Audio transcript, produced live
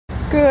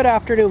Good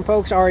afternoon,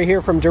 folks. Ari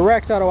here from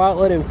Direct Auto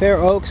Outlet in Fair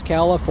Oaks,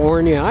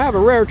 California. I have a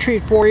rare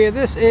treat for you.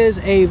 This is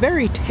a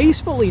very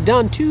tastefully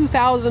done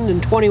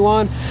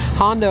 2021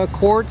 Honda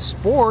Accord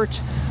Sport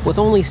with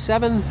only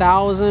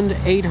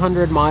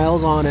 7,800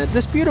 miles on it.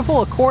 This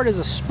beautiful Accord is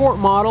a sport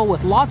model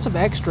with lots of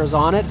extras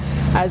on it.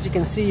 As you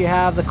can see, you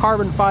have the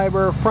carbon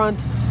fiber front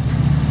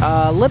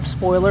lip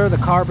spoiler, the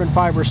carbon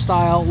fiber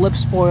style lip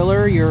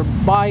spoiler, your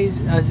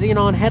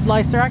xenon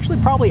headlights. They're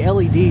actually probably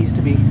LEDs,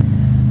 to be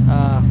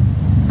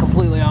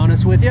completely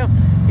honest with you.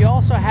 You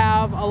also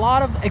have a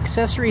lot of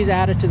accessories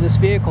added to this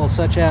vehicle,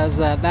 such as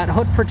that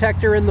hood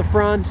protector in the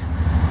front,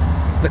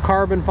 the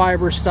carbon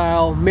fiber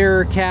style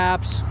mirror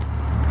caps,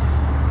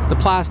 the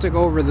plastic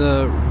over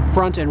the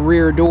front and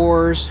rear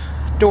doors,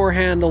 door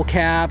handle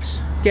caps,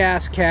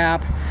 gas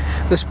cap.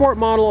 The sport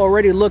model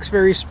already looks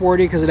very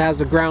sporty because it has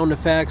the ground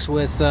effects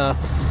with the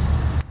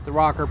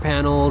rocker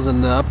panels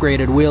and the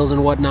upgraded wheels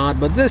and whatnot,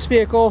 but this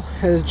vehicle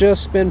has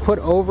just been put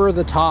over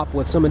the top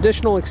with some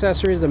additional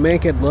accessories that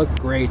make it look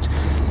great.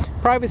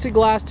 Privacy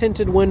glass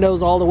tinted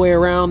windows all the way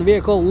around. The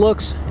vehicle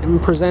looks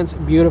and presents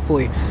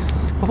beautifully.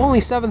 With only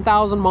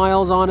 7,000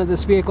 miles on it,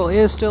 this vehicle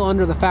is still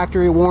under the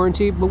factory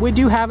warranty, but we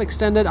do have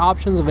extended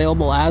options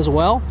available as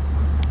well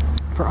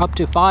for up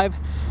to 5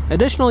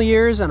 additional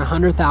years and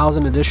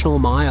 100,000 additional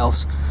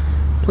miles.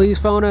 Please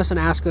phone us and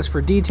ask us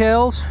for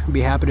details. We'd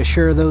be happy to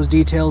share those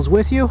details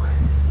with you.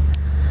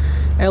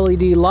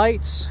 LED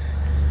lights,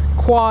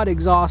 quad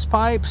exhaust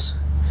pipes,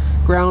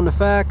 ground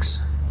effects,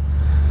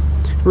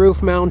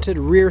 roof mounted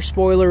rear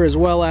spoiler, as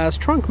well as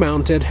trunk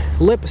mounted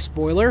lip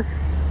spoiler.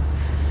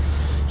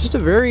 Just a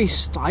very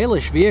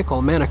stylish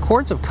vehicle. Man,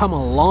 Accords have come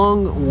a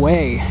long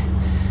way.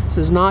 This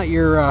is not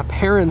your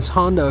parents'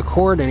 Honda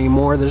Accord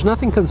anymore. There's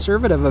nothing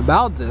conservative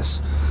about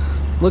this.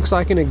 Looks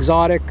like an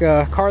exotic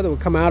car that would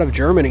come out of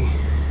Germany.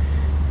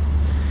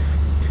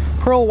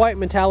 Pearl white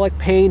metallic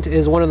paint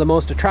is one of the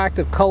most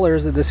attractive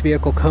colors that this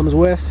vehicle comes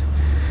with.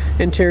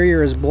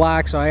 Interior is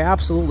black, so I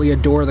absolutely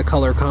adore the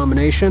color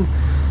combination.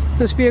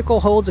 This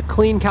vehicle holds a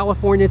clean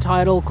California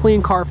title,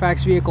 clean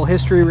Carfax vehicle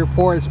history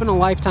report. It's been a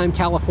lifetime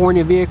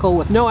California vehicle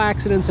with no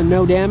accidents and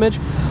no damage.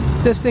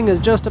 This thing is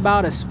just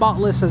about as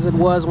spotless as it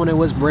was when it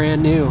was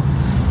brand new.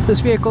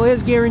 This vehicle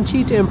is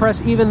guaranteed to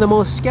impress even the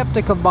most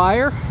skeptic of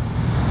buyer.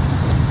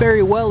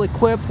 Very well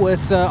equipped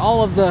with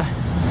all of the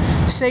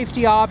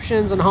safety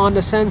options and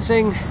Honda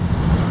sensing.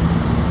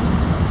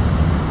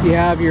 You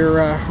have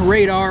your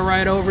radar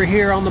right over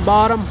here on the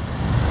bottom.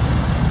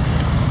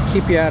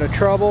 Keep you out of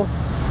trouble.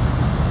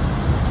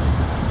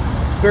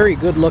 Very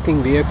good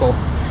looking vehicle.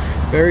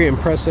 Very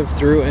impressive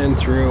through and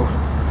through.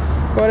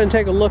 Go ahead and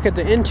take a look at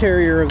the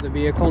interior of the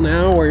vehicle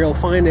now, where you'll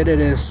find that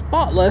it is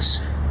spotless.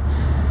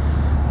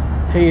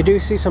 And you do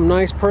see some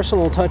nice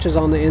personal touches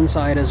on the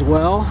inside as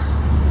well,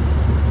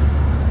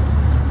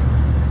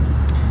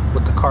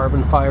 with the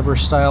carbon fiber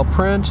style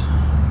print.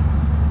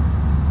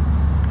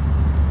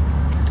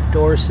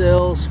 Door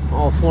sills,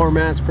 all floor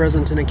mats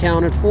present and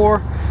accounted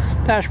for.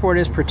 Dashboard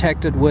is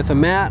protected with a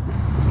mat.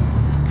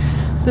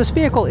 This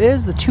vehicle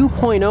is the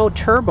 2.0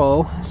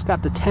 turbo. It's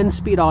got the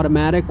 10-speed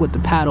automatic with the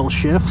paddle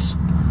shifts.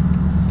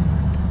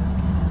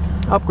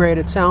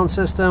 Upgraded sound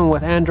system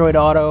with Android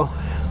Auto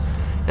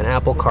and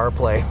Apple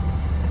CarPlay.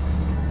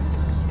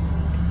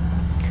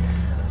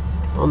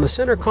 On the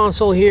center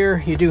console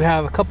here, you do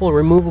have a couple of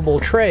removable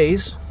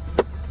trays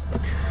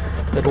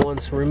that,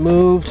 once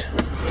removed,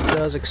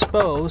 does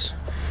expose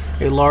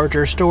a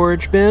larger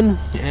storage bin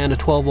and a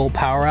 12-volt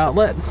power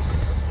outlet.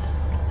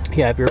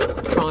 You have your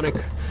electronic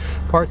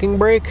parking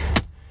brake,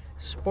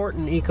 sport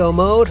and eco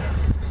mode,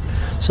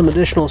 some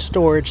additional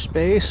storage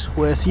space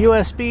with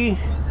USB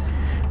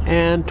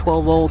and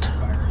 12-volt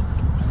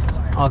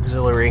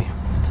auxiliary.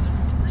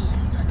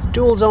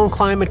 Dual zone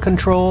climate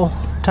control,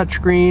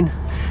 touchscreen,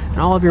 and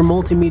all of your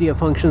multimedia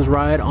functions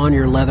ride on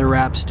your leather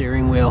wrapped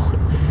steering wheel.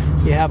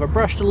 You have a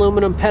brushed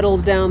aluminum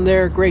pedals down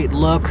there. Great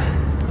look.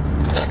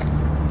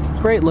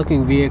 Great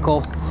looking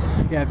vehicle.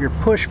 You have your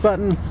push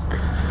button,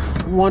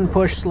 one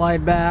push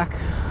slide back.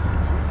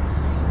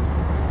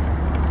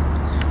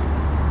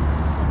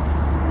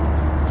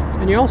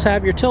 And you also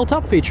have your tilt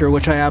up feature,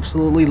 which I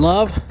absolutely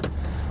love.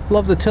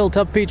 Love the tilt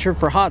up feature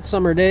for hot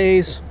summer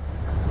days,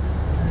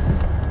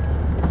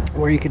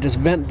 where you could just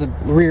vent the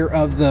rear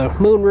of the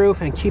moonroof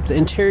and keep the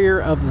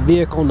interior of the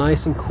vehicle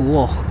nice and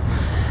cool.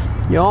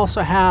 You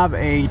also have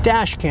a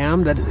dash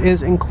cam that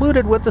is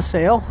included with the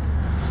sale.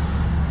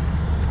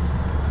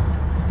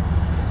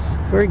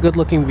 Very good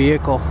looking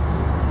vehicle.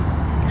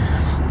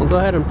 We'll go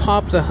ahead and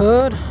pop the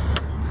hood,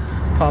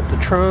 pop the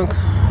trunk,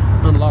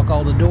 unlock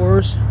all the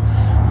doors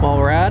while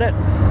we're at it.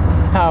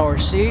 Power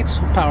seats,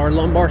 power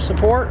lumbar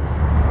support.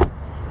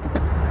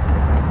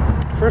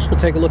 First, we'll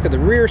take a look at the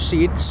rear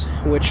seats,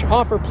 which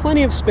offer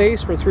plenty of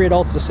space for 3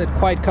 adults to sit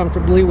quite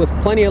comfortably, with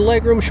plenty of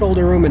legroom,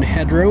 shoulder room, and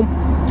headroom.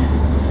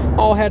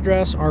 All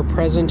headrests are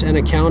present and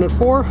accounted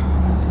for.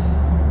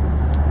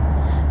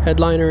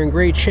 Headliner in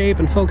great shape,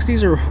 and folks,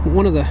 these are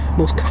one of the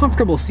most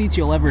comfortable seats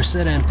you'll ever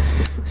sit in.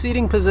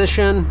 Seating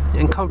position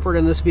and comfort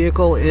in this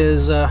vehicle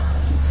is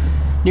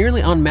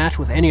nearly unmatched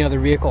with any other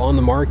vehicle on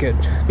the market.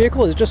 The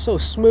vehicle is just so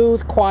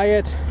smooth,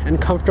 quiet,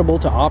 and comfortable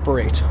to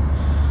operate.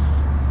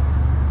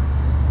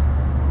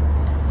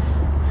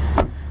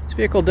 This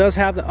vehicle does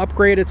have the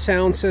upgraded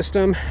sound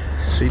system,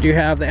 so you do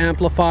have the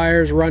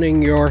amplifiers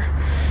running your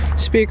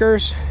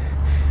speakers,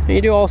 and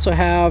you do also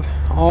have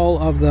all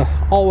of the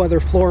all-weather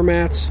floor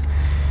mats,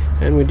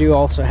 and we do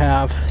also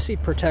have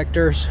seat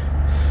protectors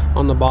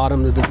on the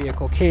bottom that the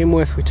vehicle came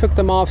with. We took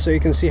them off so you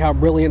can see how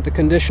brilliant the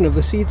condition of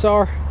the seats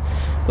are,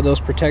 but those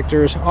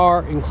protectors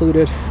are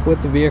included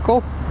with the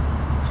vehicle.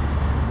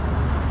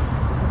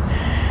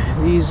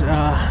 These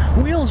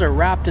wheels are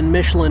wrapped in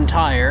Michelin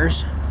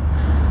tires.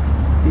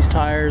 These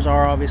tires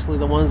are obviously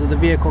the ones that the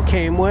vehicle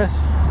came with.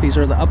 These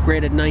are the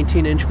upgraded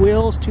 19-inch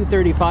wheels,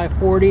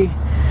 235/40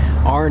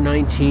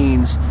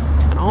 R19s.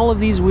 And all of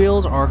these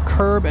wheels are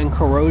curb and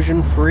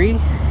corrosion free.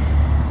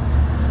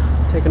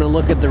 Taking a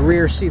look at the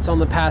rear seats on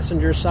the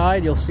passenger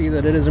side, you'll see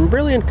that it is in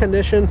brilliant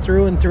condition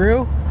through and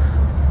through.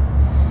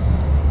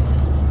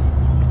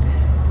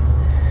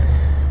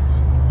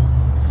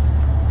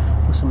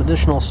 With some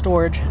additional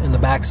storage in the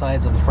back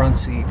sides of the front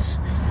seats.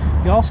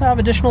 You also have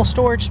additional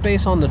storage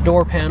space on the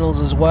door panels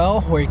as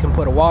well, where you can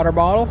put a water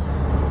bottle.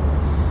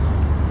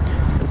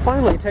 And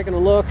finally, taking a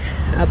look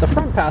at the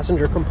front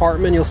passenger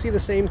compartment, you'll see the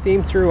same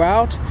theme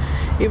throughout.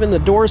 Even the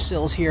door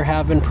sills here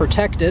have been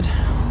protected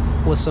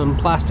with some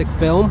plastic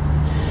film,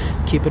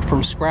 keep it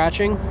from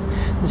scratching.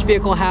 This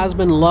vehicle has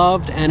been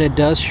loved, and it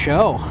does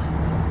show.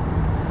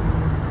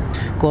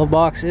 Glove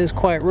box is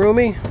quite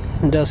roomy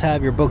and does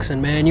have your books and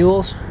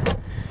manuals.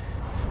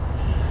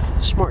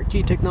 Smart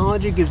key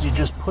technology gives you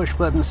just push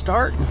button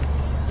start.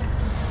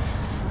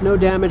 No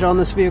damage on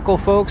this vehicle,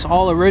 folks.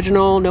 All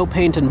original, no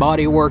paint and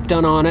body work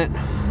done on it.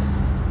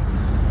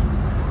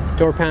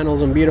 Door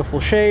panels in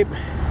beautiful shape.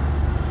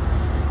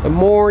 The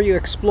more you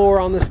explore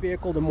on this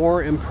vehicle, the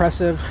more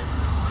impressive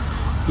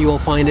you will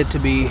find it to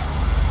be.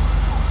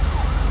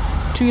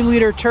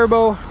 2-liter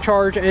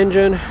turbocharged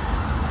engine.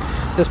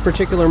 This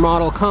particular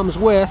model comes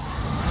with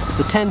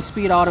the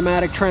 10-speed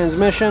automatic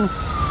transmission,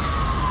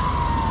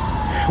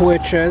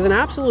 which is an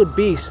absolute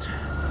beast.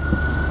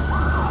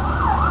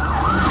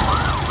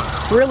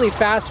 Really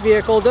fast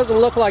vehicle, doesn't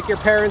look like your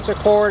parents'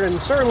 Accord, and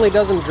certainly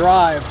doesn't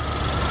drive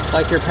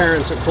like your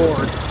parents'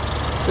 Accord.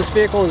 This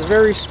vehicle is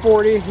very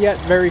sporty, yet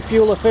very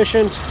fuel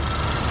efficient,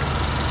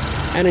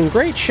 and in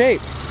great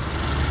shape.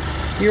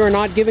 You are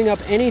not giving up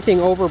anything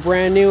over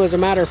brand new. As a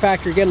matter of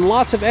fact, you're getting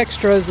lots of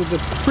extras that the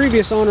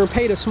previous owner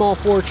paid a small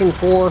fortune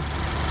for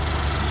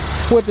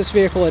with this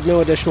vehicle at no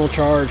additional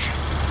charge.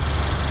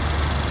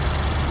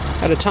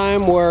 At a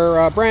time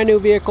where brand new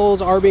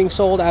vehicles are being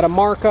sold at a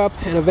markup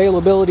and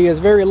availability is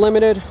very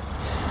limited,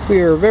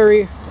 we are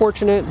very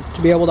fortunate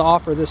to be able to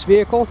offer this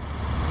vehicle.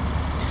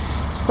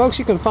 Folks,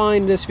 you can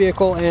find this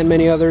vehicle and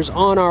many others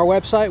on our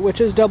website, which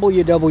is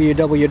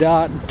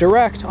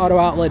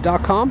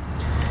www.directauto.outlet.com.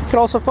 You can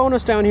also phone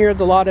us down here at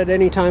the lot at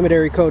any time at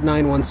area code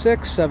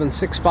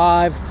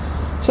 916-765-7575.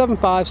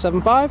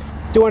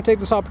 I do want to take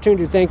this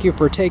opportunity to thank you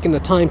for taking the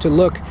time to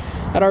look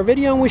at our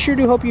video, and we sure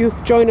do hope you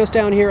join us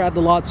down here at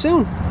the lot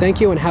soon. Thank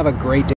you and have a great day.